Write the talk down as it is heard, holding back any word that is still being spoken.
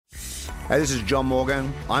Hey, this is John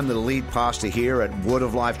Morgan. I'm the lead pastor here at Word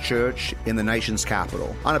of Life Church in the nation's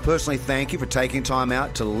capital. I want to personally thank you for taking time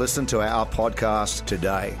out to listen to our podcast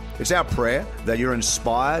today. It's our prayer that you're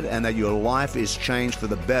inspired and that your life is changed for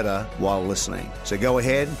the better while listening. So go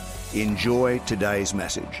ahead, enjoy today's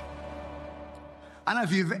message. I don't know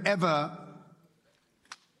if you've ever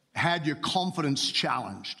had your confidence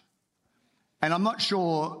challenged. And I'm not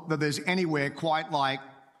sure that there's anywhere quite like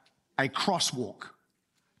a crosswalk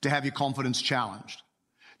to have your confidence challenged.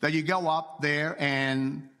 That you go up there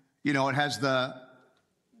and, it has the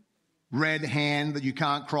red hand that you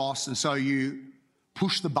can't cross, and so you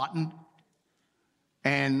push the button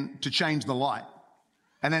and to change the light.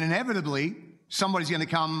 And then inevitably, somebody's going to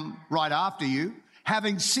come right after you,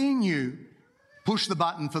 having seen you push the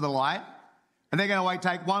button for the light, and they're going to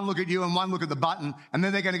take one look at you and one look at the button, and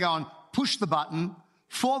then they're going to go and push the button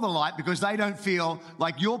for the light because they don't feel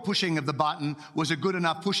like your pushing of the button was a good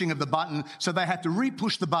enough pushing of the button, so they have to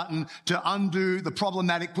re-push the button to undo the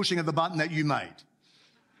problematic pushing of the button that you made.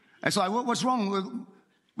 It's like, what's wrong?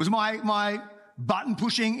 Was my button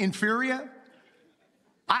pushing inferior?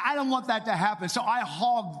 I don't want that to happen, so I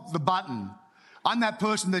hog the button. I'm that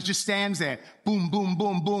person that just stands there, boom, boom,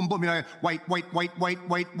 boom, boom, boom. Wait.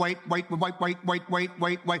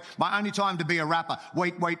 My only time to be a rapper.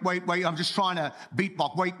 Wait. I'm just trying to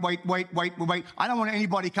beatbox. Wait. I don't want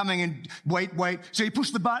anybody coming and wait. So you push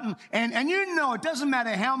the button, and it doesn't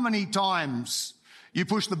matter how many times you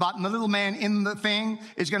push the button. The little man in the thing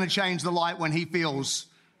is going to change the light when he feels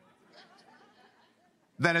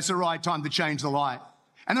that it's the right time to change the light.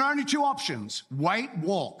 And there are only two options: wait,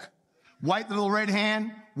 walk. Wait, the little red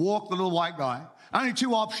hand, walk, the little white guy. Only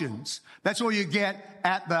two options. That's all you get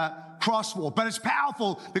at the crosswalk. But it's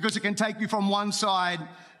powerful because it can take you from one side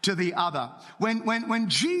to the other. When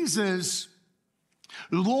Jesus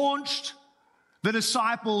launched the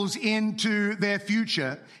disciples into their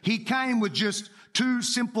future, he came with just two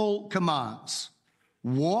simple commands: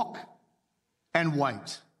 walk and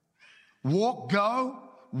wait. Walk, go,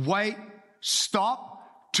 wait, stop.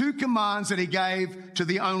 Two commands that he gave to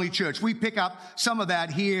the only church. We pick up some of that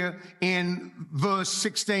here in verse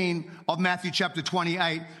 16 of Matthew chapter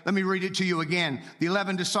 28. Let me read it to you again. The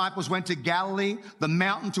 11 disciples went to Galilee, the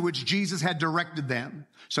mountain to which Jesus had directed them.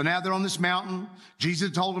 So now they're on this mountain.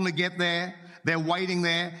 Jesus told them to get there. They're waiting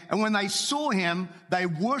there. And when they saw him, they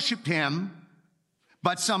worshiped him,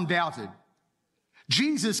 but some doubted.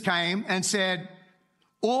 Jesus came and said,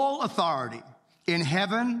 "All authority in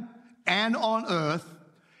heaven and on earth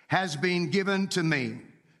has been given to me.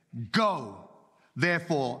 Go,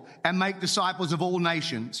 therefore, and make disciples of all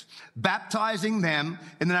nations, baptizing them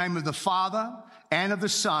in the name of the Father and of the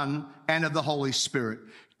Son and of the Holy Spirit,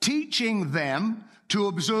 teaching them to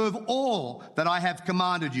observe all that I have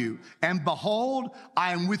commanded you. And behold,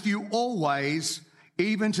 I am with you always,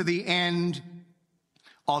 even to the end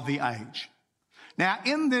of the age." Now,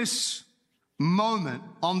 in this moment,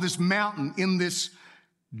 on this mountain, in this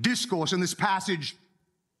discourse, in this passage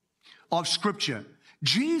of Scripture,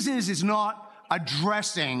 Jesus is not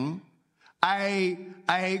addressing a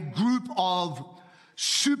group of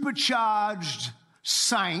supercharged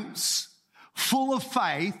saints full of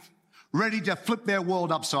faith ready to flip their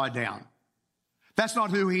world upside down. That's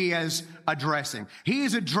not who he is addressing. He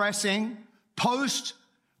is addressing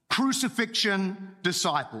post-crucifixion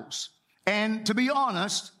disciples. And to be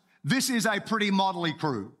honest, this is a pretty motley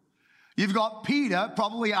crew. You've got Peter,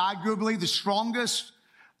 probably arguably the strongest,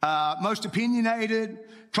 most opinionated,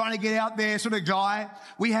 trying to get out there sort of guy.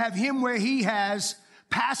 We have him where he has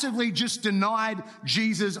passively just denied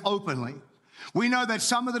Jesus openly. We know that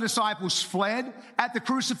some of the disciples fled at the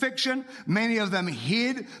crucifixion. Many of them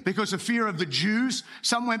hid because of fear of the Jews.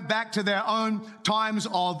 Some went back to their own times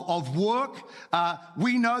of work.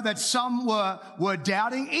 We know that some were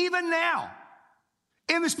doubting. Even now,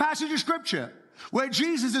 in this passage of Scripture, where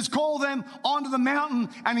Jesus has called them onto the mountain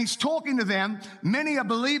and he's talking to them, many are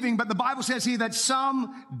believing, but the Bible says here that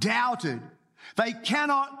some doubted. They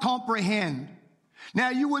cannot comprehend. Now,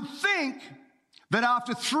 you would think that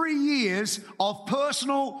after 3 years of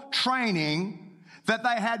personal training that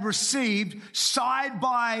they had received side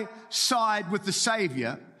by side with the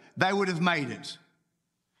Savior, they would have made it.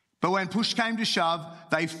 But when push came to shove,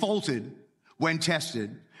 they faltered when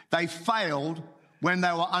tested. They failed when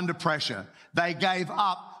they were under pressure. They gave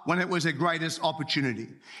up when it was their greatest opportunity.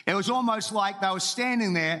 It was almost like they were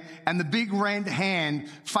standing there and the big red hand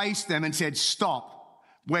faced them and said, "Stop,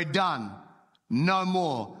 we're done. No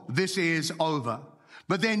more. This is over."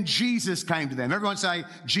 But then Jesus came to them. Everyone say,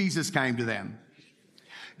 Jesus came to them.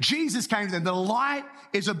 Jesus came to them. The light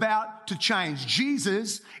is about to change.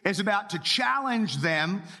 Jesus is about to challenge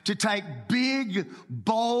them to take big,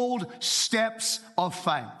 bold steps of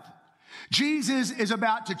faith. Jesus is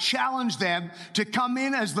about to challenge them to come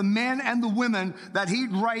in as the men and the women that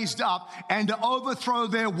he'd raised up and to overthrow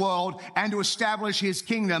their world and to establish his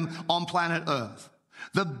kingdom on planet Earth.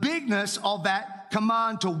 The bigness of that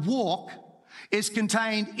command to walk is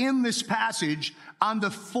contained in this passage under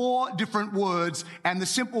 4 different words, and the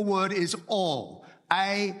simple word is all.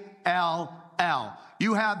 A-L-L.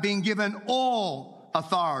 You have been given all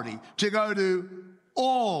authority to go to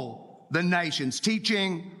all the nations,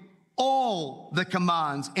 teaching all the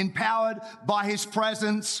commands, empowered by his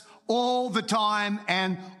presence all the time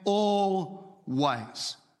and all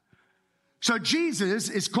ways. So Jesus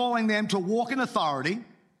is calling them to walk in authority.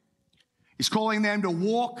 He's calling them to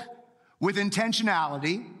walk with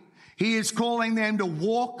intentionality. He is calling them to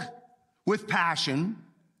walk with passion.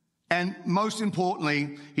 And most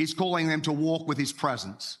importantly, he's calling them to walk with his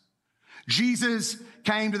presence. Jesus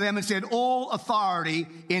came to them and said, all authority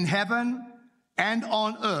in heaven and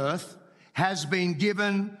on earth has been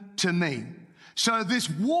given to me. So this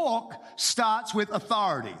walk starts with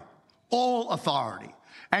authority, all authority.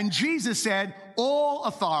 And Jesus said, all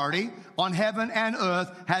authority on heaven and earth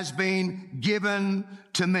has been given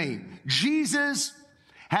to me. Jesus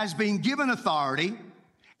has been given authority,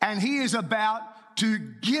 and he is about to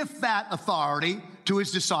gift that authority to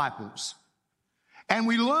his disciples. And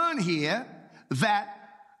we learn here that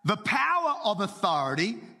the power of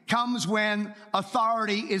authority comes when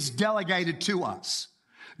authority is delegated to us.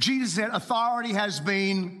 Jesus said, authority has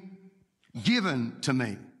been given to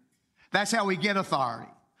me. That's how we get authority.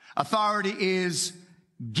 Authority is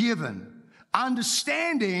given.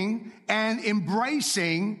 Understanding and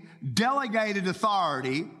embracing delegated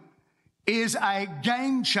authority is a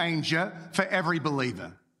game changer for every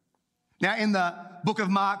believer. Now, in the book of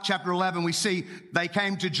Mark, chapter 11, we see they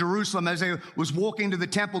came to Jerusalem. As they was walking to the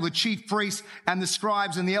temple, the chief priests and the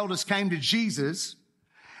scribes and the elders came to Jesus,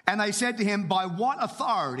 and they said to him, by what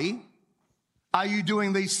authority are you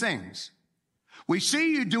doing these things? We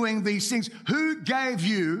see you doing these things. Who gave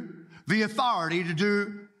you the authority to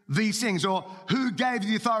do these things? Or who gave you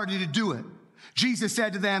the authority to do it? Jesus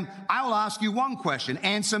said to them, I will ask you one question.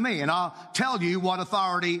 Answer me, and I'll tell you what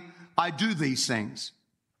authority I do these things.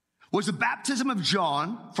 Was the baptism of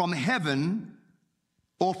John from heaven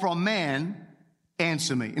or from man?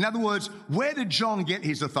 Answer me. In other words, where did John get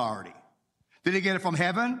his authority? Did he get it from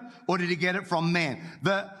heaven or did he get it from man?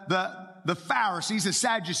 The Pharisees, the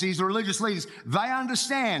Sadducees, the religious leaders, they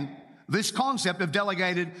understand this concept of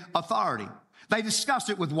delegated authority. They discussed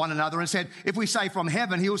it with one another and said, if we say from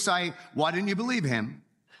heaven, he'll say, why didn't you believe him?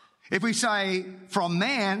 If we say from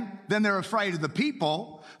man, then they're afraid of the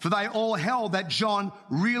people, for they all held that John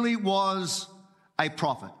really was a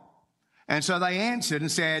prophet. And so they answered and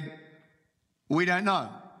said, we don't know.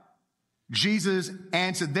 Jesus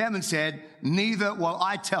answered them and said, neither will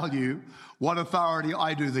I tell you what authority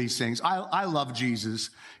I do these things. I love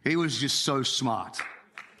Jesus. He was just so smart.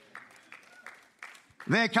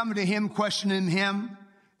 They're coming to him, questioning him,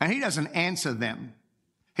 and he doesn't answer them.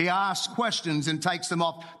 He asks questions and takes them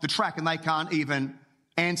off the track, and they can't even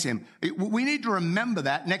answer him. We need to remember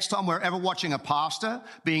that next time we're ever watching a pastor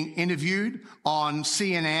being interviewed on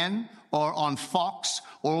CNN or on Fox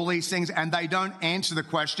or all these things, and they don't answer the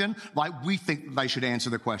question like we think they should answer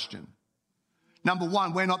the question. Number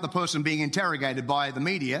one, we're not the person being interrogated by the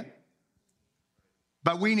media,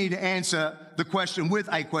 but we need to answer the question with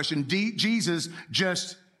a question. Jesus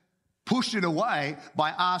just pushed it away by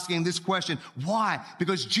asking this question. Why?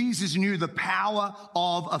 Because Jesus knew the power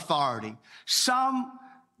of authority.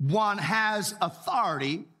 Someone has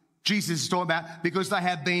authority, Jesus is talking about, because they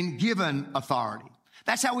have been given authority.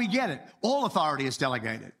 That's how we get it. All authority is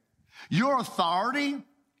delegated. Your authority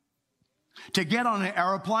to get on an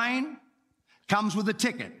airplane comes with a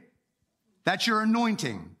ticket. That's your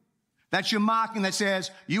anointing. That's your marking that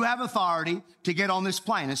says you have authority to get on this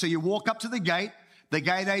plane. And so you walk up to the gate. The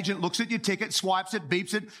gate agent looks at your ticket, swipes it,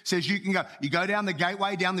 beeps it, says you can go. You go down the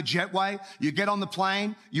gateway, down the jetway. You get on the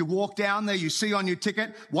plane. You walk down there. You see on your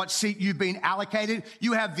ticket what seat you've been allocated.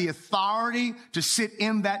 You have the authority to sit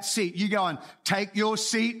in that seat. You go and take your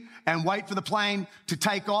seat and wait for the plane to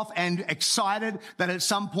take off, and excited that at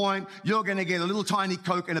some point you're going to get a little tiny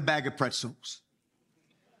Coke and a bag of pretzels.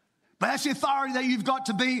 But that's the authority that you've got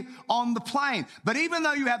to be on the plane. But even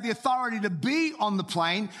though you have the authority to be on the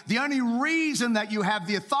plane, the only reason that you have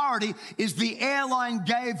the authority is the airline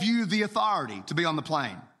gave you the authority to be on the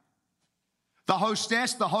plane. The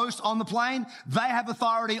hostess, the host on the plane, they have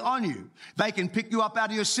authority on you. They can pick you up out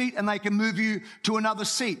of your seat and they can move you to another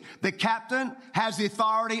seat. The captain has the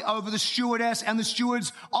authority over the stewardess and the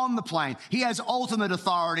stewards on the plane. He has ultimate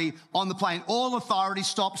authority on the plane. All authority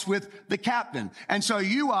stops with the captain. And so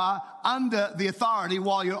you are under the authority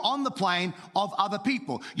while you're on the plane of other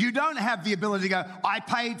people. You don't have the ability to go, I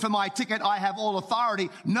paid for my ticket, I have all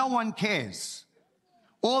authority. No one cares.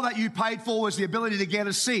 All that you paid for was the ability to get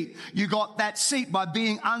a seat. You got that seat by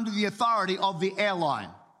being under the authority of the airline.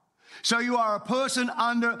 So you are a person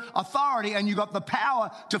under authority and you got the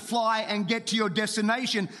power to fly and get to your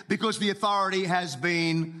destination because the authority has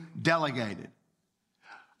been delegated.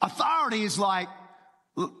 Authority is like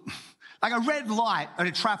a red light at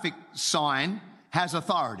a traffic sign has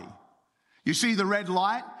authority. You see the red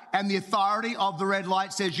light and the authority of the red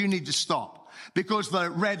light says you need to stop. Because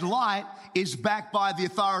the red light is backed by the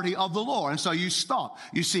authority of the law. And so you stop.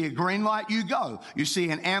 You see a green light, you go. You see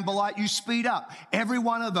an amber light, you speed up. Every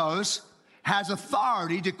one of those has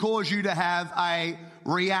authority to cause you to have a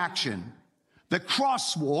reaction. The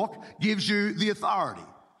crosswalk gives you the authority.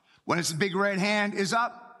 When it's a big red hand is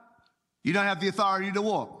up, you don't have the authority to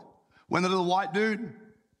walk. When the little white dude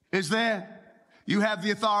is there, you have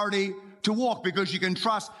the authority to walk because you can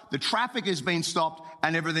trust the traffic has been stopped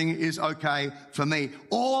and everything is okay for me.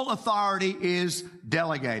 All authority is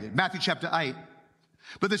delegated. Matthew chapter 8.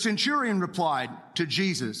 But the centurion replied to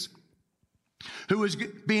Jesus, who was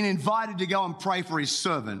being invited to go and pray for his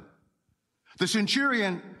servant. The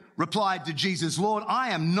centurion replied to Jesus, Lord,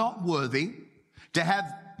 I am not worthy to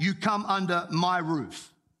have you come under my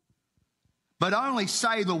roof, but only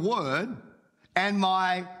say the word and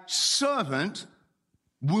my servant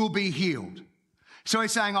will be healed. So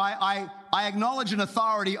he's saying, I acknowledge an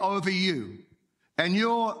authority over you, and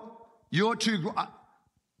you're too,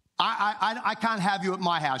 I can't have you at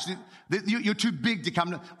my house. You're too big to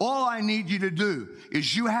come. All I need you to do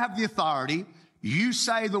is you have the authority, you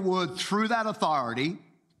say the word through that authority,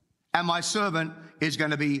 and my servant is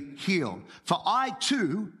going to be healed. For I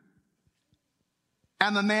too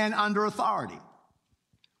am a man under authority,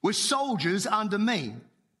 with soldiers under me.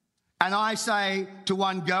 And I say to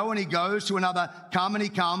one, go, and he goes, to another, come, and he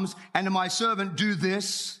comes, and to my servant, do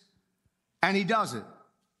this, and he does it.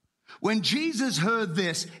 When Jesus heard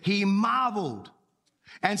this, he marveled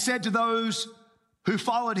and said to those who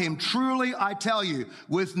followed him, truly I tell you,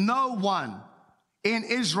 with no one in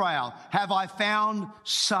Israel have I found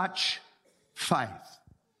such faith.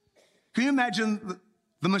 Can you imagine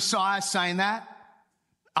the Messiah saying that?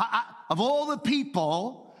 Of all the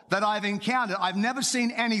people that I've encountered, I've never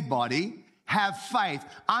seen anybody have faith,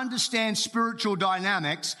 understand spiritual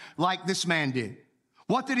dynamics like this man did.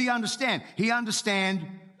 What did he understand? He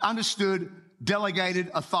understood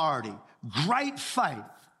delegated authority. Great faith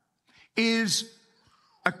is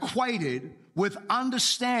equated with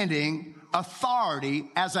understanding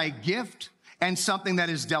authority as a gift and something that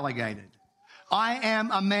is delegated. I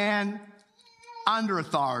am a man under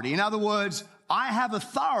authority. In other words, I have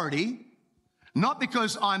authority not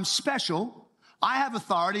because I'm special. I have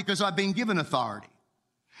authority because I've been given authority.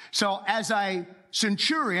 So as a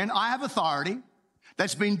centurion, I have authority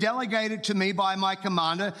that's been delegated to me by my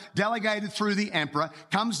commander, delegated through the emperor,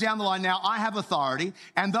 comes down the line. Now I have authority,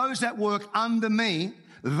 and those that work under me,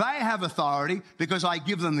 they have authority because I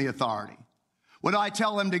give them the authority. When I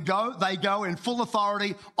tell them to go, they go in full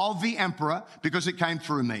authority of the emperor because it came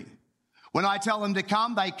through me. When I tell them to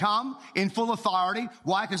come, they come in full authority.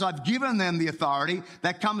 Why? Because I've given them the authority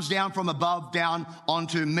that comes down from above down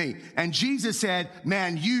onto me. And Jesus said,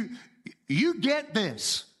 man, you get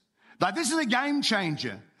this. Like, this is a game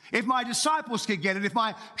changer. If my disciples could get it, if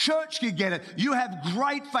my church could get it, you have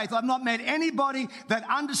great faith. I've not met anybody that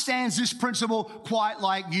understands this principle quite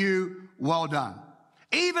like you. Well done.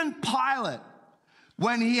 Even Pilate,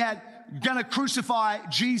 when he had going to crucify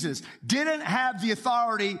Jesus, didn't have the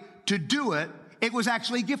authority to do it. It was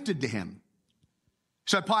actually gifted to him.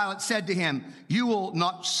 So Pilate said to him, you will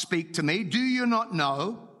not speak to me. Do you not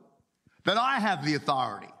know that I have the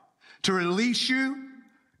authority to release you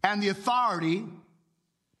and the authority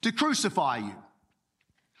to crucify you?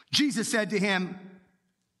 Jesus said to him,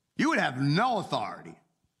 you would have no authority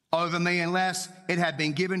over me unless it had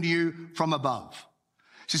been given to you from above.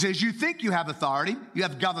 So he says, you think you have authority, you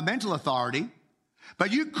have governmental authority,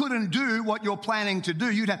 but you couldn't do what you're planning to do.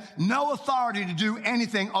 You'd have no authority to do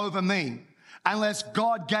anything over me unless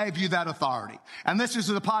God gave you that authority. Unless this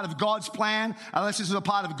is a part of God's plan, unless this is a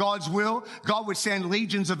part of God's will, God would send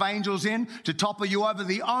legions of angels in to topple you over.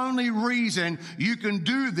 The only reason you can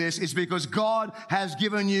do this is because God has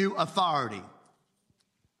given you authority.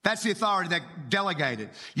 That's the authority that delegated.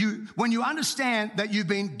 When you understand that you've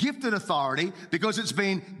been gifted authority because it's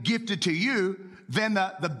been gifted to you, then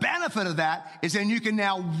the benefit of that is then you can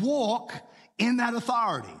now walk in that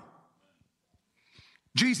authority.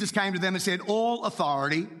 Jesus came to them and said, all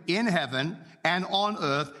authority in heaven and on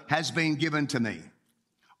earth has been given to me.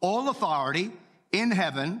 All authority in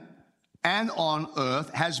heaven and on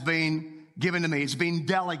earth has been given to me. It's been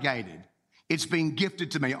delegated. It's been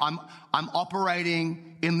gifted to me. I'm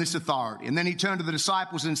operating in this authority. And then he turned to the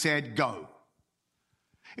disciples and said, go.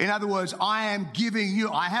 In other words, I am giving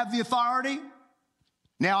you, I have the authority.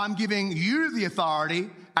 Now I'm giving you the authority,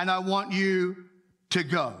 and I want you to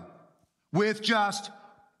go. With just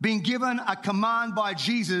being given a command by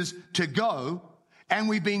Jesus to go, and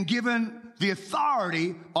we've been given the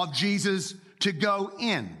authority of Jesus to go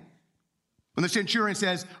in. When the centurion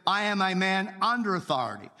says, I am a man under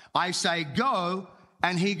authority, I say go,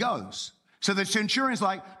 and he goes. So the centurion's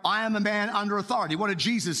like, I am a man under authority. What did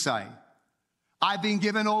Jesus say? I've been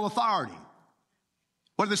given all authority.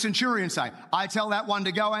 What did the centurion say? I tell that one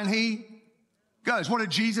to go, and he goes. What did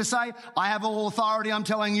Jesus say? I have all authority, I'm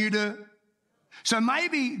telling you to. So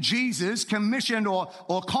maybe Jesus commissioned or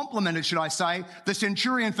complimented, should I say, the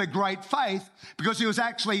centurion for great faith because he was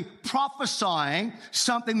actually prophesying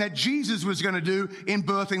something that Jesus was going to do in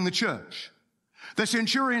birthing the church. The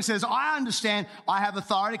centurion says, I understand I have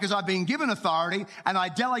authority because I've been given authority, and I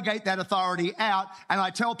delegate that authority out, and I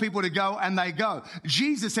tell people to go, and they go.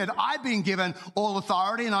 Jesus said, I've been given all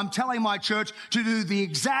authority, and I'm telling my church to do the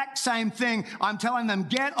exact same thing. I'm telling them,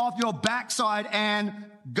 get off your backside and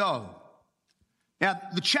go. Now,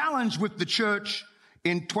 the challenge with the church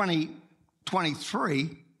in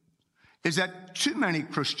 2023 is that too many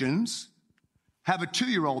Christians have a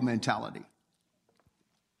 2-year-old mentality.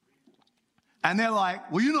 And they're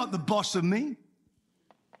like, well, you're not the boss of me.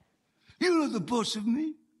 You're not the boss of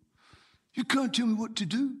me. You can't tell me what to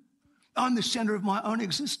do. I'm the center of my own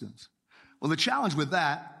existence. Well, the challenge with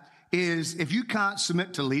that is if you can't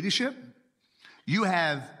submit to leadership, you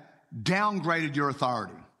have downgraded your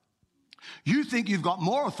authority. You think you've got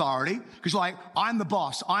more authority because like, I'm the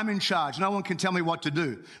boss, I'm in charge, no one can tell me what to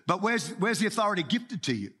do. But where's the authority gifted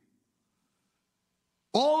to you?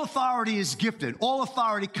 All authority is gifted. All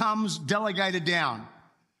authority comes delegated down.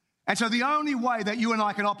 And so the only way that you and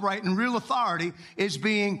I can operate in real authority is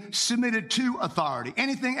being submitted to authority.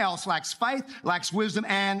 Anything else lacks faith, lacks wisdom,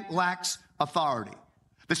 and lacks authority.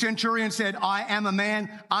 The centurion said, I am a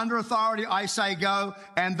man under authority, I say go,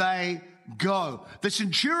 and they go. The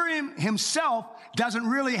centurion himself doesn't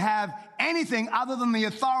really have anything other than the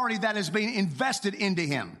authority that has been invested into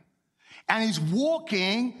him. And he's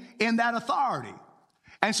walking in that authority.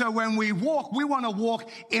 And so when we walk, we want to walk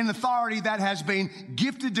in authority that has been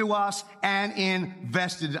gifted to us and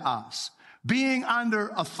invested to us. Being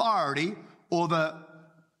under authority, or the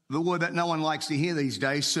word that no one likes to hear these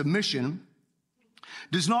days, submission,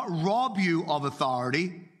 does not rob you of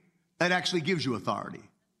authority. It actually gives you authority.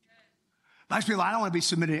 Most people, I don't want to be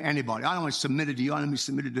submitted to anybody. I don't want to be submitted to you. I don't want to be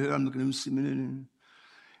submitted to her. I'm not going to be submitted to her.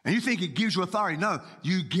 And you think it gives you authority. No,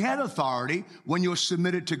 you get authority when you're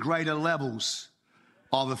submitted to greater levels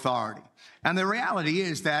of authority. And the reality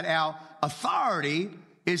is that our authority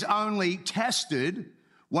is only tested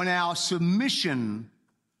when our submission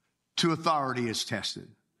to authority is tested.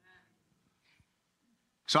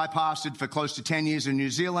 So I pastored for close to 10 years in New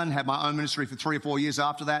Zealand, had my own ministry for 3 or 4 years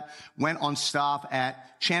after that, went on staff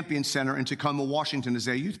at Champion Center in Tacoma, Washington as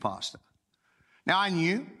their youth pastor. Now I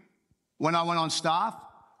knew when I went on staff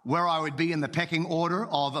where I would be in the pecking order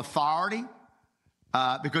of authority,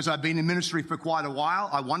 because I'd been in ministry for quite a while.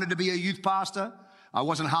 I wanted to be a youth pastor. I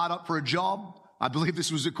wasn't hard up for a job. I believe this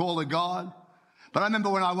was a call of God. But I remember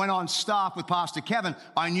when I went on staff with Pastor Kevin,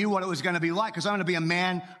 I knew what it was going to be like because I'm going to be a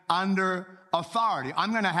man under authority.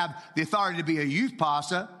 I'm going to have the authority to be a youth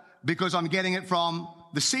pastor because I'm getting it from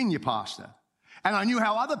the senior pastor. And I knew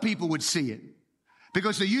how other people would see it.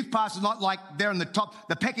 Because the youth pastor is not like they're in the top.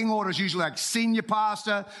 The pecking order is usually like senior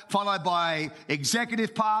pastor, followed by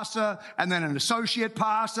executive pastor, and then an associate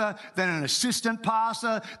pastor, then an assistant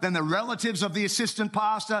pastor, then the relatives of the assistant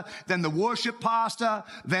pastor, then the worship pastor,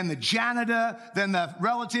 then the janitor, then the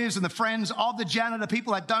relatives and the friends of the janitor,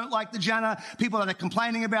 people that don't like the janitor, people that are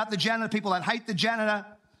complaining about the janitor, people that hate the janitor,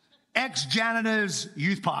 ex-janitor's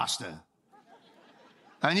youth pastor.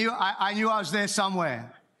 I knew I was there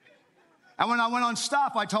somewhere. And when I went on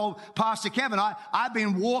staff, I told Pastor Kevin, I've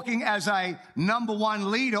been walking as a number one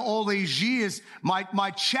leader all these years. My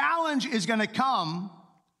challenge is going to come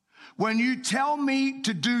when you tell me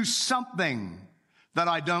to do something that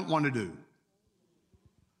I don't want to do.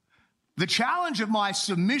 The challenge of my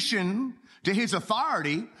submission to his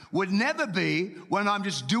authority would never be when I'm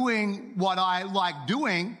just doing what I like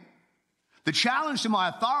doing. The challenge to my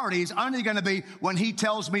authority is only going to be when he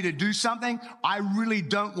tells me to do something I really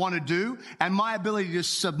don't want to do, and my ability to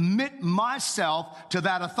submit myself to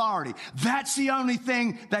that authority. That's the only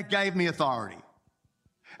thing that gave me authority.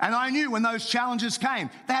 And I knew when those challenges came,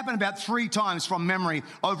 they happened about 3 times from memory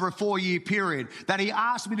over a 4-year period, that he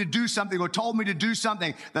asked me to do something or told me to do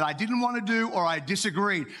something that I didn't want to do or I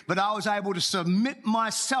disagreed. But I was able to submit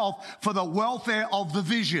myself for the welfare of the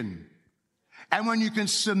vision. And when you can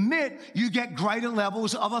submit, you get greater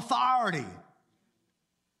levels of authority.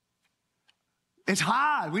 It's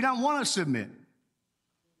hard. We don't want to submit.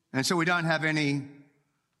 And so we don't have any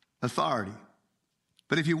authority.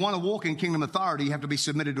 But if you want to walk in kingdom authority, you have to be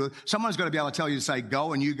submitted to it. Someone's got to be able to tell you to say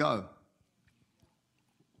go, and you go.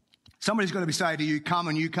 Somebody's got to be saying to you, come,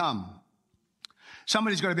 and you come.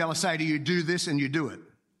 Somebody's got to be able to say to you, do this, and you do it.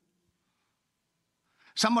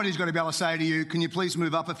 Somebody's got to be able to say to you, can you please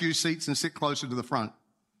move up a few seats and sit closer to the front?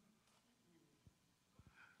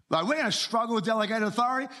 Like, we're going to struggle with delegated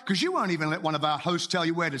authority because you won't even let one of our hosts tell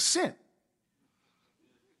you where to sit.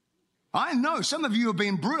 I know some of you have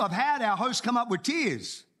been brutal. I've had our hosts come up with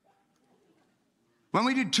tears. When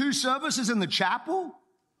we did 2 services in the chapel,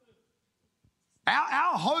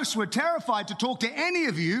 our hosts were terrified to talk to any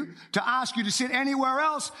of you, to ask you to sit anywhere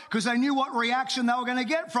else because they knew what reaction they were going to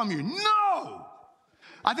get from you. No!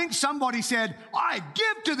 I think somebody said, I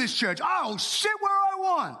give to this church. I'll sit where I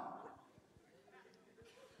want.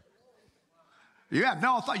 You have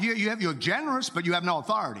no authority. You're generous, but you have no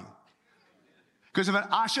authority. Because if an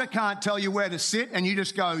usher can't tell you where to sit and you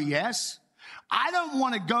just go, yes, I don't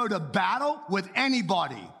want to go to battle with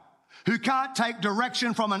anybody who can't take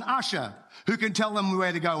direction from an usher who can tell them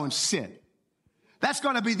where to go and sit. That's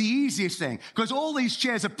got to be the easiest thing because all these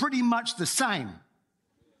chairs are pretty much the same.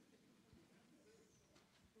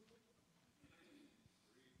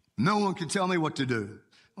 No one can tell me what to do.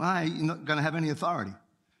 Well, you're not going to have any authority.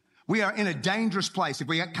 We are in a dangerous place if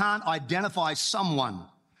we can't identify someone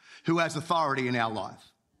who has authority in our life.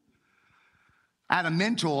 I had a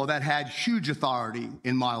mentor that had huge authority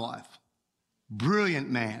in my life.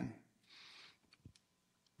 Brilliant man.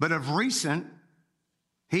 But of recent,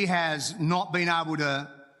 he has not been able to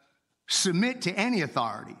submit to any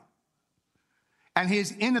authority. And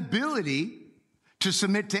his inability to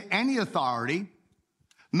submit to any authority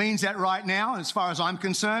means that right now, as far as I'm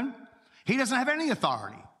concerned, he doesn't have any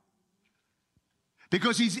authority.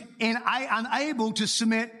 Because he's unable to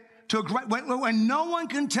submit to a great, when no one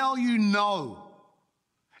can tell you no,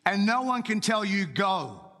 and no one can tell you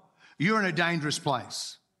go, you're in a dangerous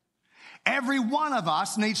place. Every one of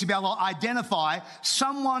us needs to be able to identify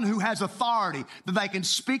someone who has authority that they can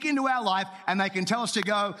speak into our life and they can tell us to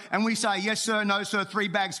go, and we say, yes, sir, no, sir, 3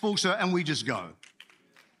 bags full, sir, and we just go.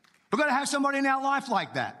 We've got to have somebody in our life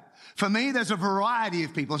like that. For me, there's a variety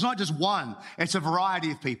of people. It's not just one. It's a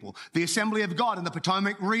variety of people. The Assembly of God in the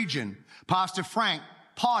Potomac region, Pastor Frank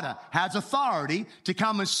Potter has authority to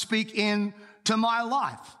come and speak into my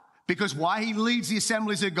life. Because why? He leads the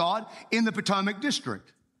Assemblies of God in the Potomac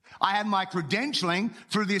district. I have my credentialing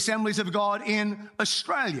through the Assemblies of God in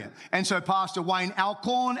Australia. And so Pastor Wayne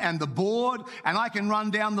Alcorn and the board, and I can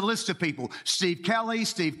run down the list of people. Steve Kelly,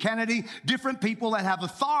 Steve Kennedy, different people that have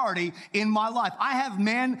authority in my life. I have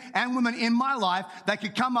men and women in my life that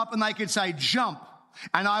could come up and they could say, jump.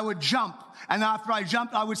 And I would jump. And after I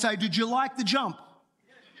jumped, I would say, did you like the jump?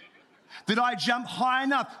 Did I jump high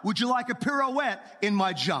enough? Would you like a pirouette in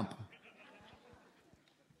my jump?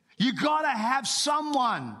 You got to have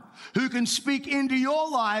someone who can speak into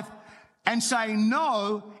your life and say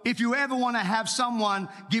no if you ever want to have someone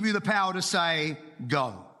give you the power to say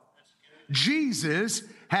go. Jesus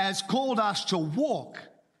has called us to walk,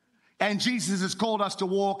 and Jesus has called us to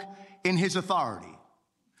walk in his authority.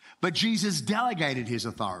 But Jesus delegated his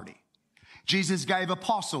authority. Jesus gave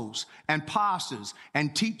apostles and pastors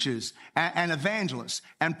and teachers and evangelists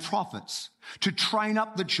and prophets to train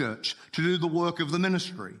up the church to do the work of the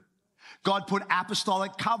ministry. God put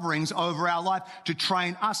apostolic coverings over our life to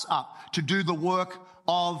train us up to do the work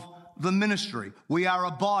of the ministry. We are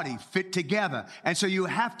a body fit together. And so you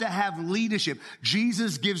have to have leadership.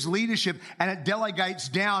 Jesus gives leadership and it delegates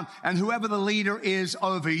down. And whoever the leader is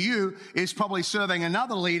over you is probably serving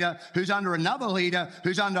another leader who's under another leader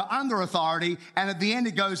who's under authority. And at the end,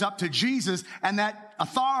 it goes up to Jesus and that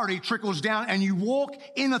authority trickles down and you walk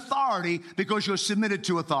in authority because you're submitted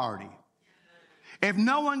to authority. If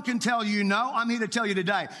no one can tell you no, I'm here to tell you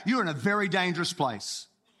today, you're in a very dangerous place.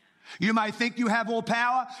 You may think you have all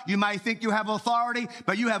power, you may think you have authority,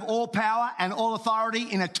 but you have all power and all authority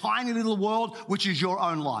in a tiny little world, which is your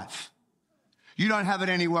own life. You don't have it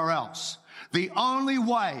anywhere else. The only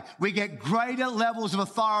way we get greater levels of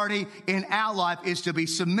authority in our life is to be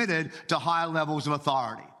submitted to higher levels of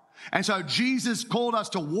authority. And so Jesus called us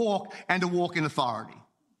to walk and to walk in authority.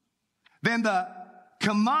 Then the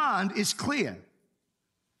command is clear.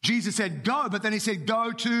 Jesus said, go, but then he said,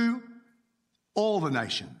 go to all the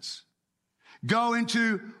nations. Go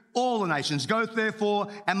into all the nations. Go therefore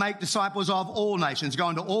and make disciples of all nations. Go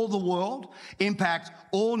into all the world, impact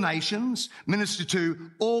all nations, minister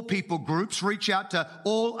to all people groups, reach out to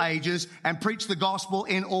all ages, and preach the gospel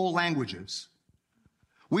in all languages.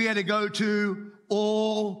 We had to go to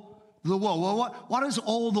all the world. Well, what does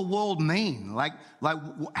all the world mean?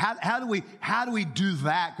 How do we do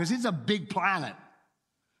that? Because it's a big planet.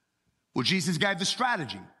 Well, Jesus gave the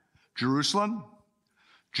strategy. Jerusalem,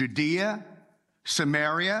 Judea,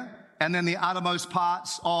 Samaria, and then the uttermost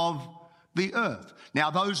parts of the earth. Now,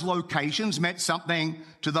 those locations meant something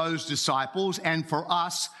to those disciples, and for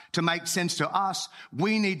us to make sense to us,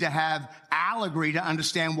 we need to have allegory to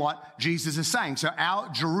understand what Jesus is saying. So our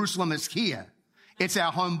Jerusalem is here. It's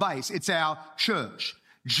our home base. It's our church.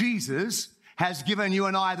 Jesus has given you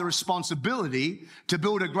and I the responsibility to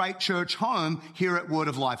build a great church home here at Word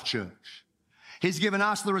of Life Church. He's given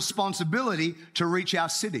us the responsibility to reach our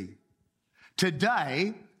city.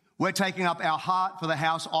 Today, we're taking up our Heart for the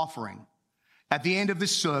House offering. At the end of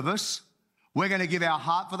this service, we're going to give our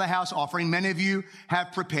Heart for the House offering. Many of you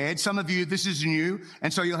have prepared. Some of you, this is new,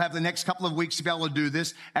 and so you'll have the next couple of weeks to be able to do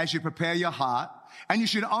this as you prepare your heart. And you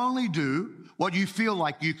should only do what you feel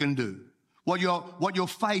like you can do, what your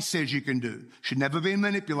faith says you can do. Should never be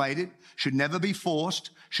manipulated, should never be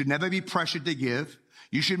forced, should never be pressured to give.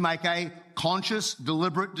 You should make a conscious,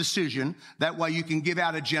 deliberate decision. That way you can give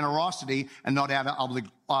out of generosity and not out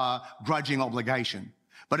of grudging obligation.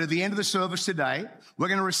 But at the end of the service today, we're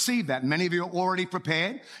going to receive that. Many of you are already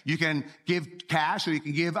prepared. You can give cash, or you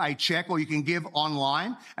can give a check, or you can give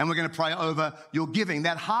online, and we're going to pray over your giving.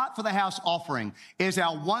 That Heart for the House offering is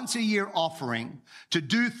our once-a-year offering to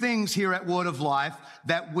do things here at Word of Life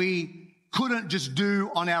that we couldn't just do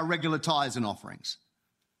on our regular tithes and offerings.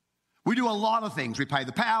 We do a lot of things. We pay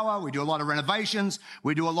the power, we do a lot of renovations,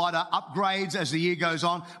 we do a lot of upgrades as the year goes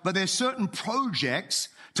on, but there's certain projects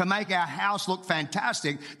to make our house look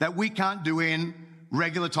fantastic that we can't do in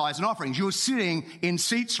regular tithes and offerings. You're sitting in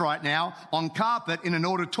seats right now on carpet in an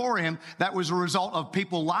auditorium that was a result of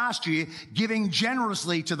people last year giving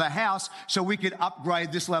generously to the house so we could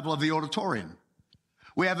upgrade this level of the auditorium.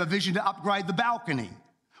 We have a vision to upgrade the balcony.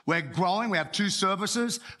 We're growing. We have 2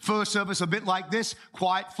 services. First service a bit like this,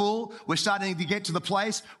 quite full. We're starting to get to the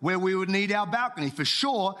place where we would need our balcony. For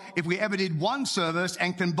sure, if we ever did one service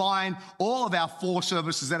and combine all of our 4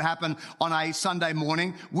 services that happen on a Sunday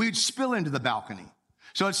morning, we'd spill into the balcony.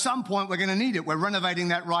 So at some point, we're going to need it. We're renovating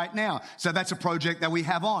that right now. So that's a project that we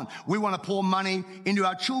have on. We want to pour money into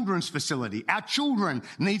our children's facility. Our children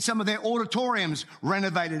need some of their auditoriums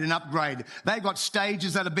renovated and upgraded. They've got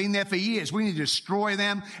stages that have been there for years. We need to destroy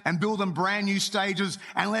them and build them brand new stages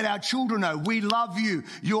and let our children know we love you.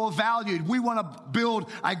 You're valued. We want to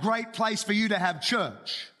build a great place for you to have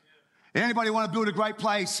church. Anybody want to build a great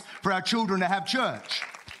place for our children to have church?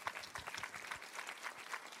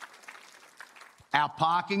 Our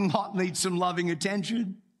parking lot needs some loving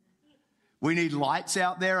attention. We need lights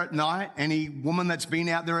out there at night. Any woman that's been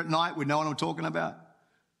out there at night would know what I'm talking about.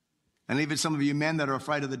 And even some of you men that are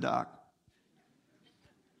afraid of the dark.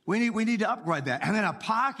 We need to upgrade that. And then our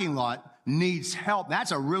parking lot needs help.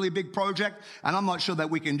 That's a really big project. And I'm not sure that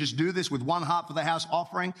we can just do this with one Heart for the House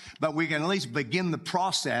offering, but we can at least begin the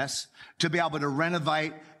process to be able to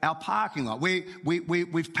renovate our parking lot.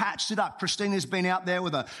 We've patched it up. Christina's been out there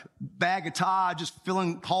with a bag of tar, just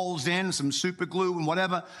filling holes in, some super glue and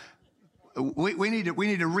whatever. We need to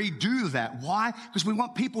redo that. Why? Because we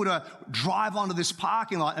want people to drive onto this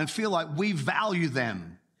parking lot and feel like we value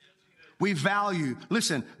them. We value.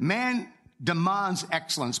 Listen, man demands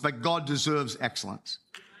excellence, but God deserves excellence.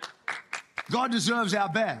 God deserves our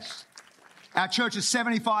best. Our church is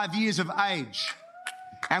 75 years of age.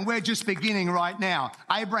 And we're just beginning right now.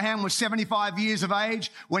 Abraham was 75 years of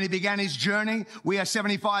age when he began his journey. We are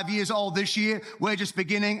 75 years old this year. We're just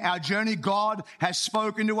beginning our journey. God has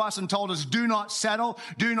spoken to us and told us, do not settle,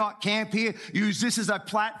 do not camp here. Use this as a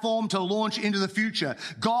platform to launch into the future.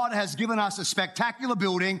 God has given us a spectacular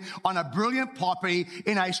building on a brilliant property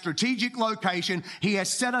in a strategic location. He has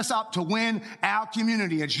set us up to win our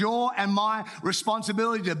community. It's your and my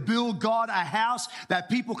responsibility to build God a house that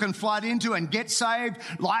people can flood into and get saved.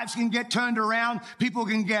 Lives can get turned around. People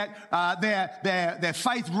can get their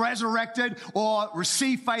faith resurrected or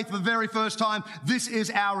receive faith for the very first time. This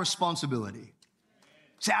is our responsibility.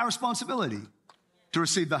 It's our responsibility. to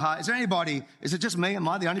receive the heart. Is there anybody, is it just me? Am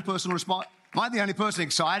I the only person Am I the only person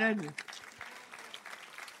excited?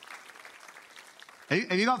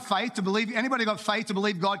 Have you got faith to believe? Anybody got faith to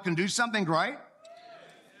believe God can do something great?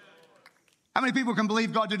 How many people can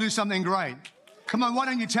believe God to do something great? Come on, why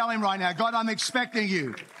don't you tell him right now, God, I'm expecting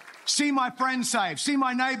you. See my friends saved. See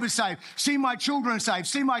my neighbors saved. See my children saved.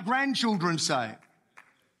 See my grandchildren saved.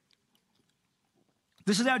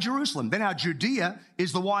 This is our Jerusalem. Then our Judea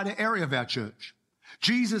is the wider area of our church.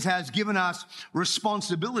 Jesus has given us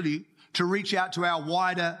responsibility to reach out to our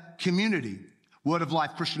wider community. Word of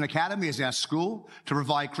Life Christian Academy is our school to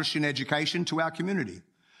provide Christian education to our community.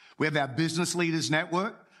 We have our Business Leaders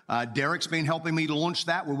Network. Derek's been helping me launch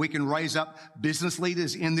that, where we can raise up business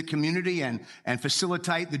leaders in the community and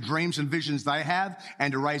facilitate the dreams and visions they have,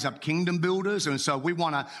 and to raise up kingdom builders. And so we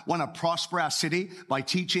want to prosper our city by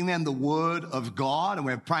teaching them the word of God. And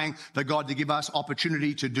we're praying for God to give us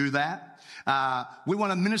opportunity to do that. We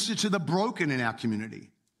want to minister to the broken in our community.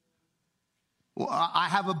 Well, I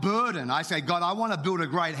have a burden. I say, God, I want to build a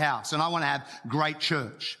great house and I want to have great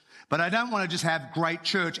church. But I don't want to just have great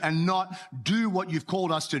church and not do what you've called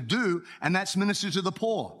us to do, and that's minister to the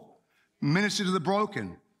poor, minister to the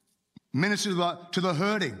broken, minister to the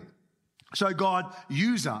hurting. So God,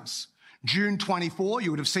 use us. June 24,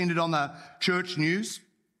 you would have seen it on the church news.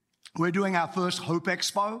 We're doing our first Hope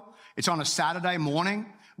Expo. It's on a Saturday morning.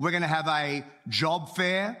 We're going to have a job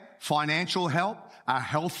fair, financial help, a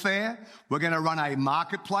health fair. We're going to run a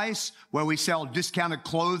marketplace where we sell discounted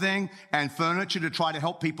clothing and furniture to try to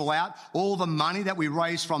help people out. All the money that we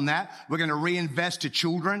raise from that, we're going to reinvest to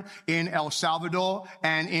children in El Salvador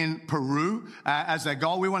and in Peru as they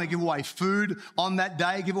go. We want to give away food on that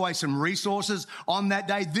day, give away some resources on that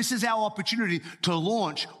day. This is our opportunity to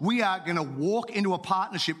launch. We are going to walk into a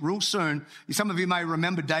partnership real soon. Some of you may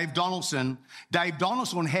remember Dave Donaldson. Dave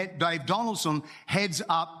Donaldson heads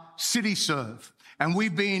up CityServe. And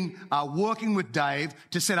we've been working with Dave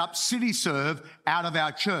to set up CityServe out of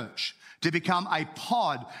our church to become a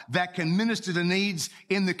pod that can minister to needs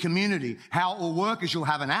in the community. How it will work is you'll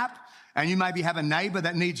have an app, and you maybe have a neighbor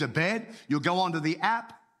that needs a bed. You'll go onto the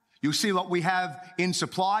app. You'll see what we have in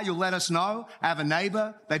supply. You'll let us know. I have a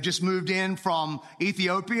neighbor. They've just moved in from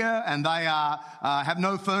Ethiopia and they have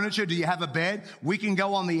no furniture. Do you have a bed? We can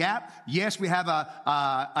go on the app. Yes, we have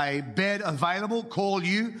a bed available. Call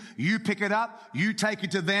you. You pick it up. You take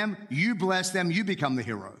it to them. You bless them. You become the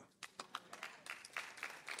hero.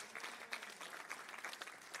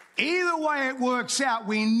 Either way it works out,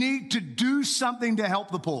 we need to do something to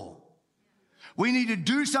help the poor. We need to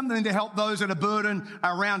do something to help those that are burdened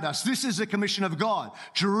around us. This is the commission of God.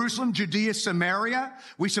 Jerusalem, Judea, Samaria.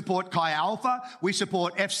 We support Chi Alpha. We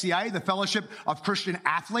support FCA, the Fellowship of Christian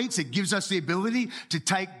Athletes. It gives us the ability to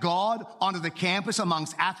take God onto the campus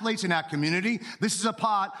amongst athletes in our community. This is a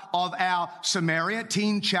part of our Samaria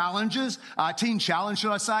Teen Challenge,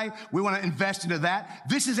 should I say. We want to invest into that.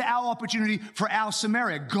 This is our opportunity for our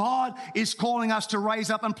Samaria. God is calling us to raise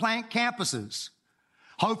up and plant campuses.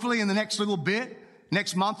 Hopefully in the next little bit,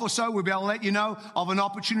 next month or so, we'll be able to let you know of an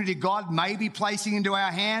opportunity God may be placing into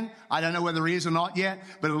our hand. I don't know whether he is or not yet,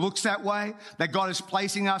 but it looks that way, that God is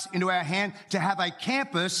placing us into our hand to have a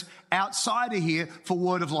campus outside of here for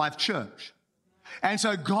Word of Life Church. And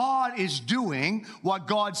so God is doing what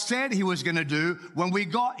God said he was going to do when we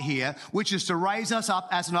got here, which is to raise us up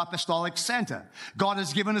as an apostolic center. God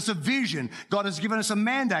has given us a vision. God has given us a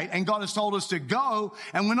mandate, and God has told us to go,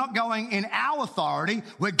 and we're not going in our authority.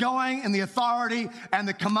 We're going in the authority and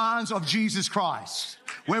the commands of Jesus Christ.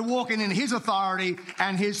 We're walking in his authority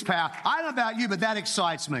and his power. I don't know about you, but that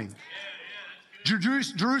excites me.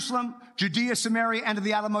 Jerusalem, Judea, Samaria, and to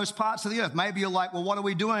the outermost parts of the earth. Maybe you're like, well, what are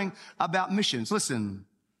we doing about missions? Listen,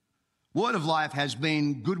 Word of Life has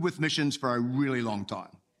been good with missions for a really long time.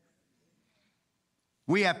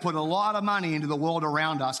 We have put a lot of money into the world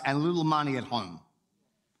around us and little money at home.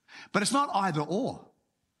 But it's not either or.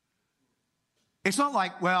 It's not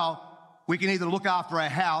like, well, we can either look after our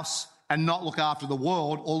house and not look after the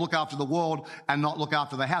world, or look after the world and not look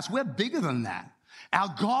after the house. We're bigger than that.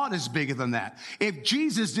 Our God is bigger than that. If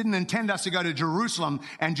Jesus didn't intend us to go to Jerusalem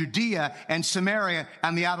and Judea and Samaria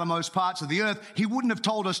and the outermost parts of the earth, he wouldn't have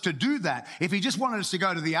told us to do that. If he just wanted us to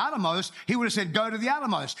go to the outermost, he would have said, go to the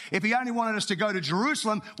outermost. If he only wanted us to go to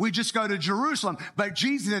Jerusalem, we just go to Jerusalem. But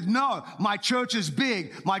Jesus said, no, my church is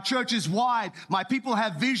big. My church is wide. My people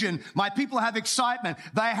have vision. My people have excitement.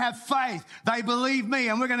 They have faith. They believe me.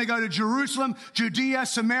 And we're going to go to Jerusalem, Judea,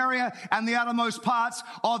 Samaria, and the outermost parts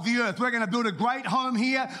of the earth. We're going to build a great home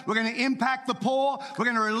here. We're going to impact the poor. We're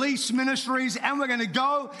going to release ministries, and we're going to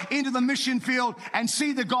go into the mission field and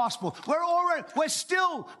see the gospel. We're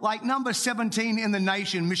still like number 17 in the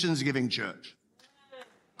nation missions giving church.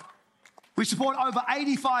 We support over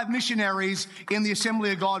 85 missionaries in the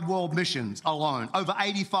Assembly of God World Missions alone. Over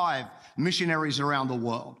 85 missionaries around the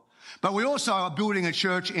world. But we also are building a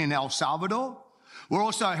church in El Salvador. We're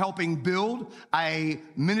also helping build a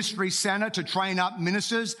ministry center to train up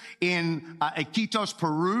ministers in Iquitos,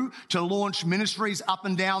 Peru, to launch ministries up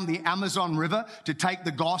and down the Amazon River to take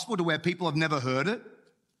the gospel to where people have never heard it.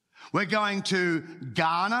 We're going to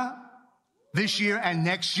Ghana this year and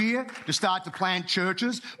next year to start to plant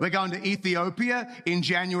churches. We're going to Ethiopia in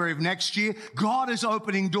January of next year. God is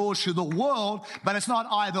opening doors to the world, but it's not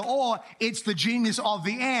either or. It's the genius of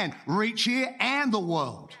the and. Reach here and the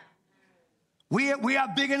world. We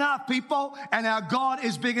are big enough, people, and our God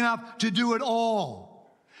is big enough to do it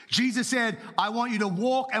all. Jesus said, I want you to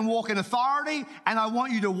walk and walk in authority, and I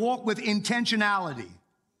want you to walk with intentionality.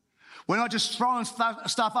 We're not just throwing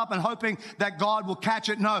stuff up and hoping that God will catch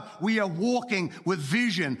it. No, we are walking with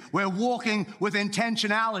vision. We're walking with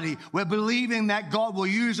intentionality. We're believing that God will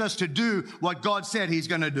use us to do what God said he's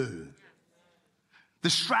going to do. The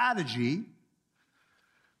strategy,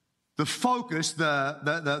 the focus,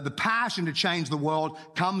 the passion to change the world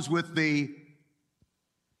comes with the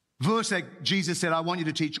verse that Jesus said, I want you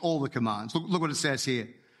to teach all the commands. Look what it says here.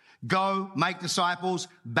 Go, make disciples,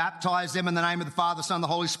 baptize them in the name of the Father, Son, and the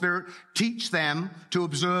Holy Spirit. Teach them to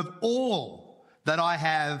observe all that I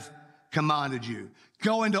have commanded you.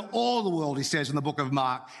 Go into all the world, he says in the book of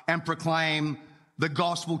Mark, and proclaim the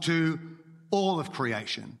gospel to all of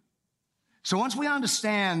creation. So once we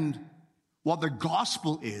understand what the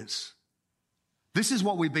gospel is, this is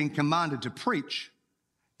what we've been commanded to preach.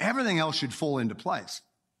 Everything else should fall into place.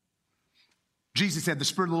 Jesus said, the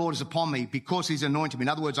Spirit of the Lord is upon me because he's anointed me. In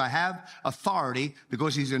other words, I have authority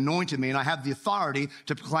because he's anointed me, and I have the authority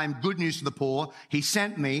to proclaim good news to the poor. He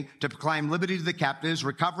sent me to proclaim liberty to the captives,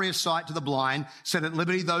 recovery of sight to the blind, set at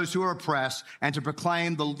liberty those who are oppressed, and to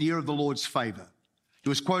proclaim the year of the Lord's favor. He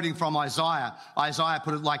was quoting from Isaiah. Isaiah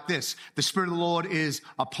put it like this. The Spirit of the Lord is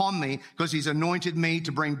upon me because he's anointed me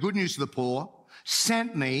to bring good news to the poor,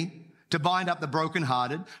 sent me to bind up the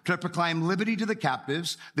brokenhearted, to proclaim liberty to the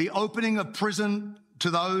captives, the opening of prison to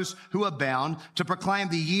those who are bound, to proclaim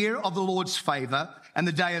the year of the Lord's favor and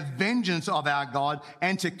the day of vengeance of our God,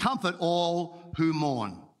 and to comfort all who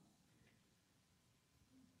mourn.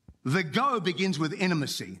 The go begins with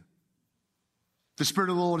intimacy. The Spirit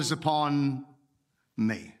of the Lord is upon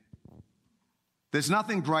me. There's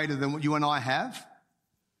nothing greater than what you and I have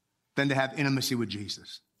than to have intimacy with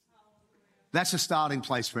Jesus. That's a starting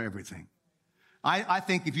place for everything. I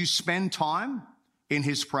think if you spend time in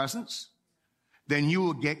his presence, then you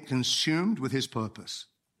will get consumed with his purpose.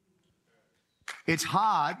 It's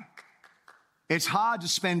hard to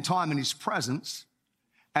spend time in his presence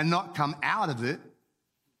and not come out of it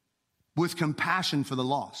with compassion for the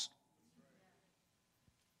lost.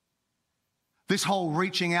 This whole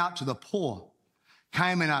reaching out to the poor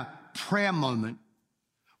came in a prayer moment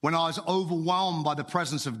when I was overwhelmed by the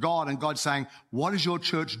presence of God, and God saying, what is your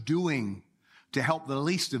church doing to help the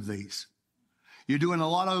least of these? You're doing a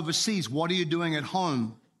lot overseas. What are you doing at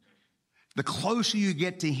home? The closer you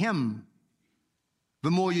get to him, the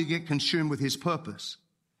more you get consumed with his purpose.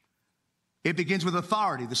 It begins with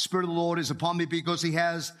authority. The Spirit of the Lord is upon me because he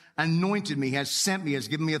has anointed me, has sent me, has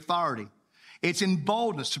given me authority. It's in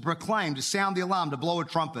boldness to proclaim, to sound the alarm, to blow a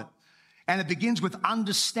trumpet. And it begins with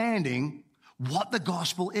understanding what the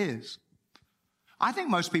gospel is. I think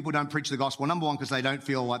most people don't preach the gospel, number one, because they don't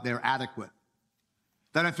feel like they're adequate.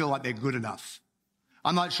 They don't feel like they're good enough.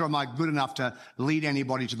 I'm not sure am I good enough to lead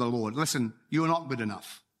anybody to the Lord. Listen, you're not good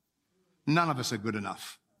enough. None of us are good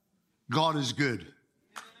enough. God is good.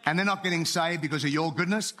 And they're not getting saved because of your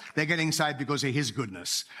goodness. They're getting saved because of his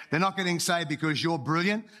goodness. They're not getting saved because you're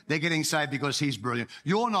brilliant. They're getting saved because he's brilliant.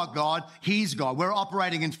 You're not God. He's God. We're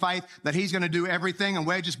operating in faith that he's going to do everything, and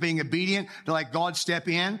we're just being obedient to let God step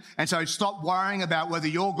in. And so stop worrying about whether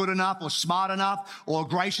you're good enough or smart enough or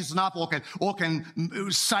gracious enough or can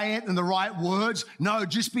say it in the right words. No,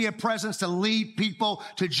 just be a presence to lead people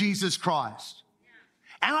to Jesus Christ.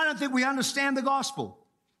 And I don't think we understand the gospel.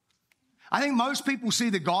 I think most people see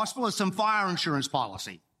the gospel as some fire insurance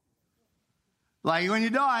policy. Like when you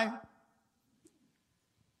die,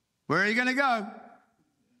 where are you going to go?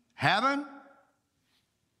 Heaven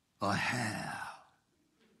or hell?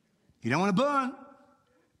 You don't want to burn.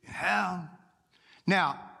 Hell.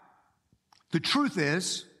 Now, the truth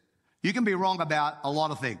is, you can be wrong about a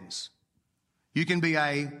lot of things. You can be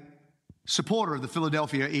a supporter of the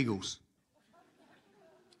Philadelphia Eagles.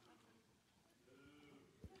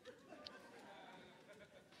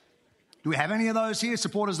 Do we have any of those here,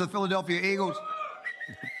 supporters of the Philadelphia Eagles?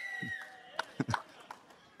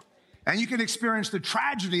 And you can experience the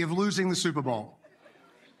tragedy of losing the Super Bowl.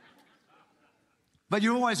 But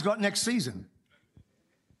you always got next season.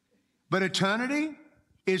 But eternity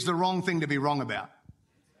is the wrong thing to be wrong about.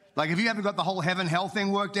 Like if you haven't got the whole heaven-hell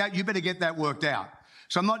thing worked out, you better get that worked out.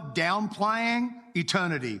 So I'm not downplaying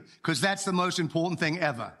eternity because that's the most important thing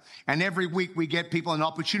ever. And every week we get people an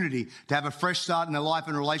opportunity to have a fresh start in their life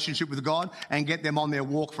and relationship with God and get them on their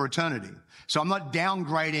walk for eternity. So I'm not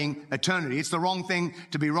downgrading eternity. It's the wrong thing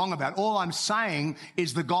to be wrong about. All I'm saying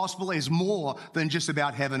is the gospel is more than just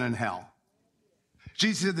about heaven and hell.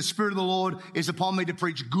 Jesus said, the Spirit of the Lord is upon me to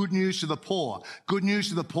preach good news to the poor. Good news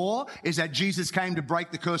to the poor is that Jesus came to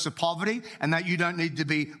break the curse of poverty and that you don't need to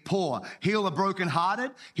be poor. Heal the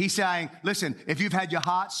brokenhearted. He's saying, listen, if you've had your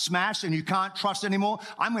heart smashed and you can't trust anymore,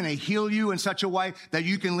 I'm going to heal you in such a way that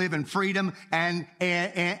you can live in freedom and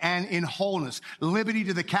in wholeness. Liberty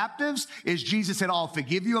to the captives is Jesus said, I'll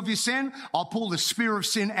forgive you of your sin. I'll pull the spear of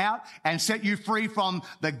sin out and set you free from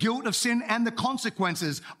the guilt of sin and the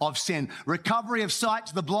consequences of sin. Recovery of sight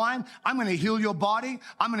to the blind. I'm going to heal your body.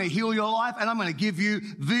 I'm going to heal your life, and I'm going to give you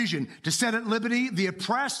vision to set at liberty the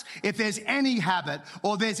oppressed. If there's any habit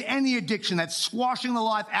or there's any addiction that's squashing the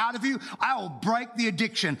life out of you, I will break the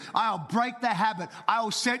addiction. I'll break the habit. I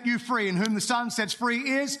will set you free. And whom the Son sets free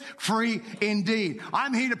is free indeed.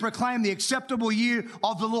 I'm here to proclaim the acceptable year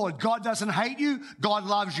of the Lord. God doesn't hate you. God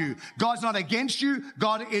loves you. God's not against you.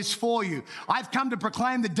 God is for you. I've come to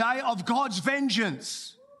proclaim the day of God's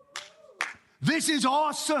vengeance. This is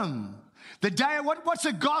awesome. The day, what's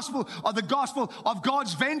the gospel of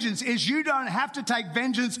God's vengeance is you don't have to take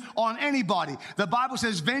vengeance on anybody. The Bible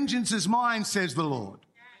says, vengeance is mine, says the Lord.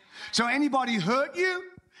 So anybody hurt you,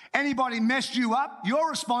 anybody messed you up,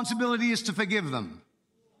 your responsibility is to forgive them.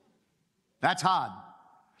 That's hard.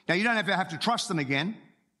 Now, you don't have to trust them again,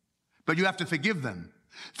 but you have to forgive them.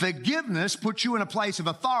 Forgiveness puts you in a place of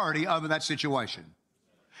authority over that situation.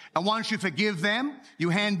 And once you forgive them, you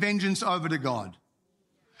hand vengeance over to God.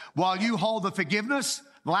 While you hold the forgiveness,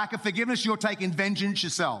 lack of forgiveness, you're taking vengeance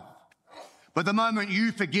yourself. But the moment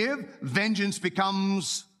you forgive, vengeance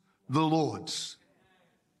becomes the Lord's.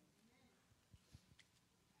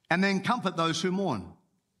 And then comfort those who mourn.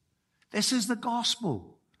 This is the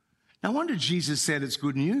gospel. No wonder Jesus said it's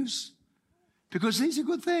good news, because these are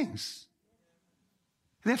good things.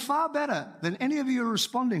 They're far better than any of you are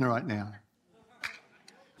responding right now.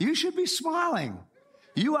 You should be smiling.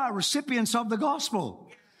 You are recipients of the gospel.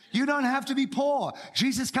 You don't have to be poor.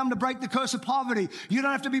 Jesus came to break the curse of poverty. You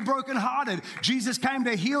don't have to be brokenhearted. Jesus came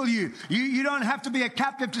to heal you. You don't have to be a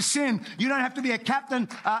captive to sin. You don't have to be a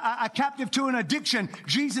captive to an addiction.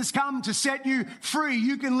 Jesus came to set you free.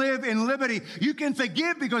 You can live in liberty. You can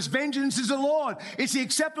forgive because vengeance is the Lord. It's the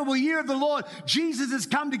acceptable year of the Lord. Jesus has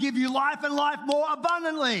come to give you life and life more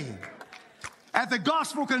abundantly. If the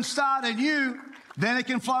gospel can start in you, then it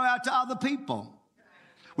can flow out to other people.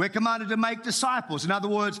 We're commanded to make disciples. In other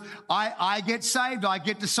words, I get saved, I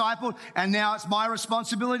get discipled, and now it's my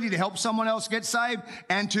responsibility to help someone else get saved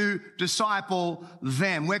and to disciple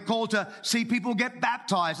them. We're called to see people get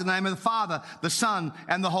baptized in the name of the Father, the Son,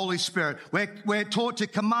 and the Holy Spirit. We're taught to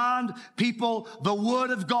command people the Word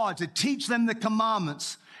of God, to teach them the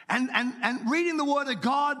commandments. And reading the Word of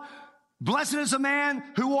God, blessed is a man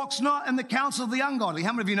who walks not in the counsel of the ungodly.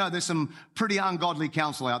 How many of you know there's some pretty ungodly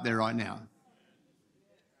counsel out there right now?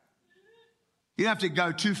 You don't have to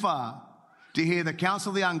go too far to hear the counsel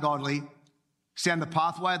of the ungodly, stand the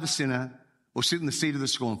pathway of the sinner, or sit in the seat of the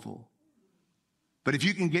scornful. But if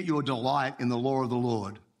you can get your delight in the law of the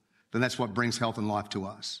Lord, then that's what brings health and life to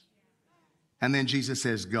us. And then Jesus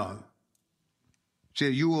says, go. So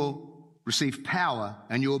you will receive power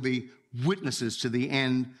and you will be witnesses to the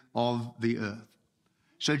end of the earth.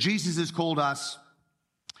 So Jesus has called us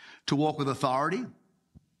to walk with authority,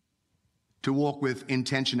 to walk with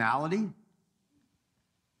intentionality,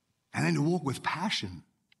 and then to walk with passion.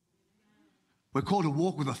 We're called to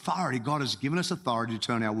walk with authority. God has given us authority to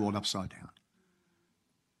turn our world upside down.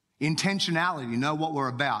 Intentionality, know what we're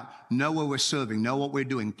about, know where we're serving, know what we're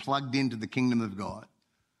doing, plugged into the kingdom of God.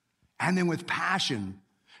 And then with passion,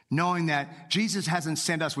 knowing that Jesus hasn't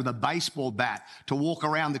sent us with a baseball bat to walk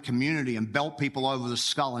around the community and belt people over the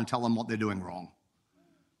skull and tell them what they're doing wrong.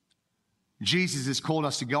 Jesus has called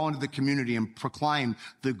us to go into the community and proclaim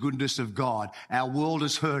the goodness of God. Our world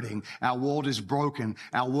is hurting. Our world is broken.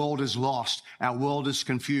 Our world is lost. Our world is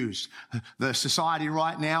confused. The society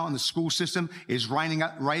right now and the school system is raising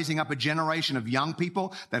up a generation of young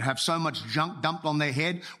people that have so much junk dumped on their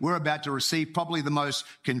head. We're about to receive probably the most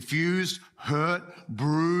confused, hurt,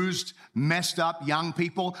 bruised, messed up young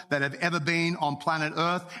people that have ever been on planet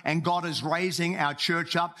Earth. And God is raising our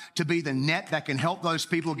church up to be the net that can help those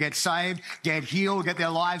people get saved, get healed, get their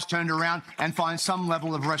lives turned around, and find some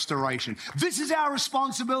level of restoration. This is our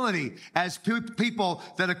responsibility as people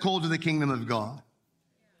that are called to the kingdom of God.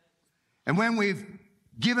 And when we've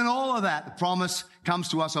given all of that, the promise comes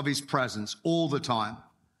to us of his presence all the time.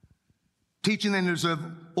 Teaching them to observe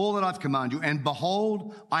all that I've commanded you. And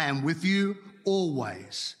behold, I am with you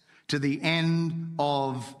always to the end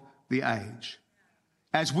of the age.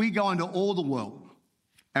 As we go into all the world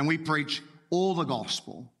and we preach all the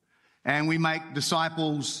gospel and we make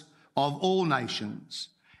disciples of all nations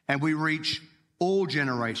and we reach all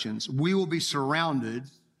generations, we will be surrounded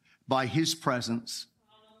by his presence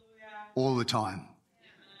all the time.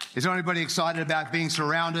 Is there anybody excited about being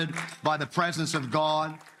surrounded by the presence of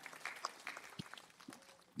God?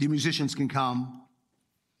 The musicians can come.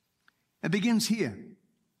 It begins here.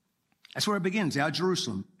 That's where it begins, our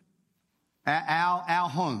Jerusalem, our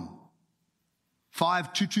home.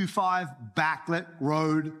 5225 Backlet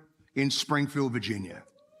Road in Springfield, Virginia.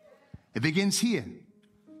 It begins here.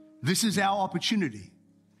 This is our opportunity.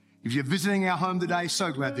 If you're visiting our home today,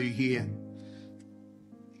 so glad that you're here.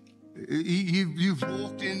 You've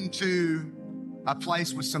walked into a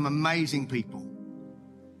place with some amazing people.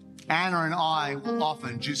 Anna and I will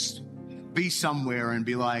often just be somewhere and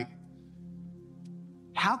be like,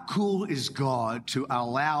 how cool is God to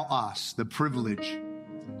allow us the privilege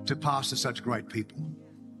to pastor such great people?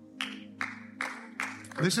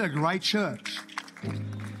 This is a great church.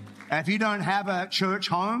 And if you don't have a church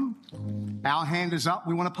home, our hand is up.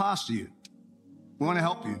 We want to pastor you. We want to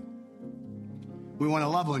help you. We want to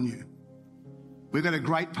love on you. We've got a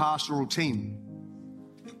great pastoral team.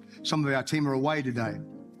 Some of our team are away today.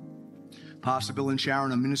 Pastor Bill and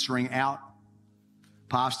Sharon are ministering out.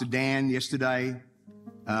 Pastor Dan yesterday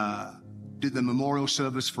did the memorial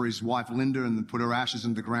service for his wife Linda and then put her ashes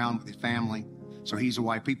in the ground with his family. So he's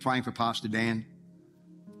away. Keep praying for Pastor Dan.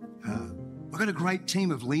 We've got a great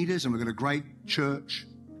team of leaders and we've got a great church.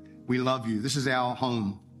 We love you. This is our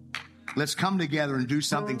home. Let's come together and do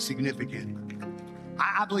something significant.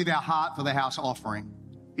 I believe our heart for the house offering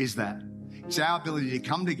is that. It's our ability to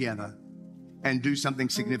come together and do something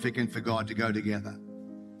significant for God to go together.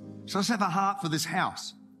 So let's have a heart for this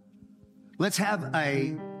house. Let's have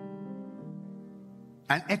an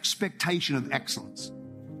expectation of excellence.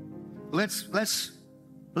 Let's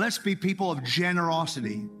be people of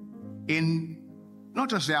generosity in not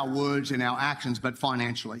just our words and our actions, but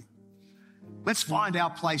financially. Let's find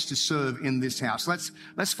our place to serve in this house.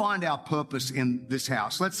 Let's find our purpose in this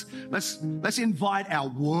house. Let's invite our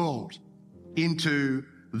world into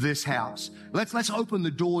this house. Let's open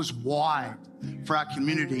the doors wide for our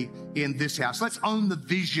community in this house. Let's own the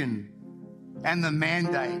vision and the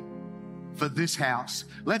mandate for this house.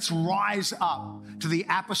 Let's rise up to the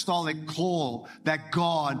apostolic call that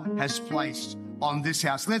God has placed on this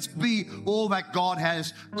house. Let's be all that God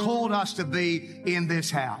has called us to be in this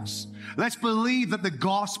house. Let's believe that the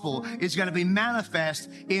gospel is going to be manifest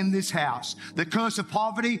in this house. The curse of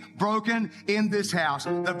poverty broken in this house.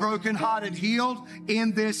 The brokenhearted healed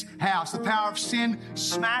in this house. The power of sin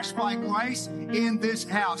smashed by grace in this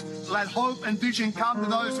house. Let hope and vision come to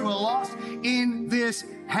those who are lost in this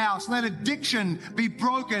house. Let addiction be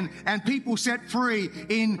broken and people set free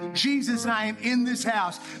in Jesus' name in this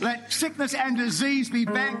house. Let sickness and disease be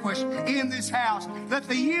vanquished in this house. Let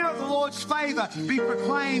the year of the Lord's favor be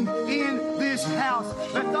proclaimed in this house.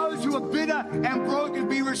 Let those who are bitter and broken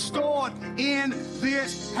be restored in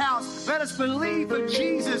this house. Let us believe for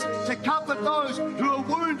Jesus to comfort those who are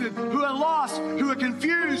wounded, who are lost, who are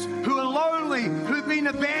confused, who are lonely, who've been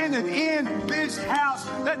abandoned in this house.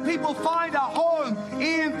 Let people find a home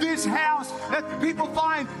in this house. Let people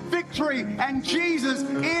find victory and Jesus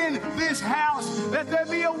in this house. Let there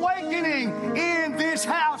be awakening in this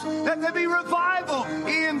house. Let there be revival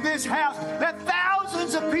in this house. Let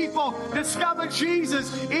thousands of people discover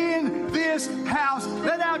Jesus in this house.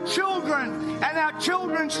 Let our children and our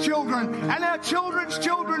children's children and our children's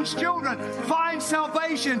children's children find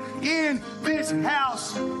salvation in this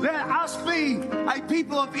house. Let us be a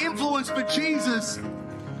people of influence for Jesus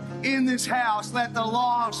in this house. Let the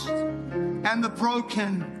lost and the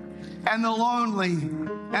broken and the lonely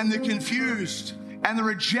and the confused and the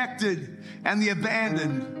rejected and the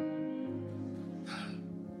abandoned,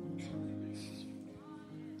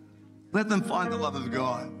 let them find the love of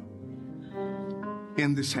God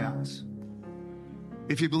in this house.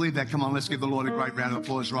 If you believe that, come on, let's give the Lord a great round of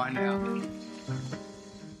applause right now.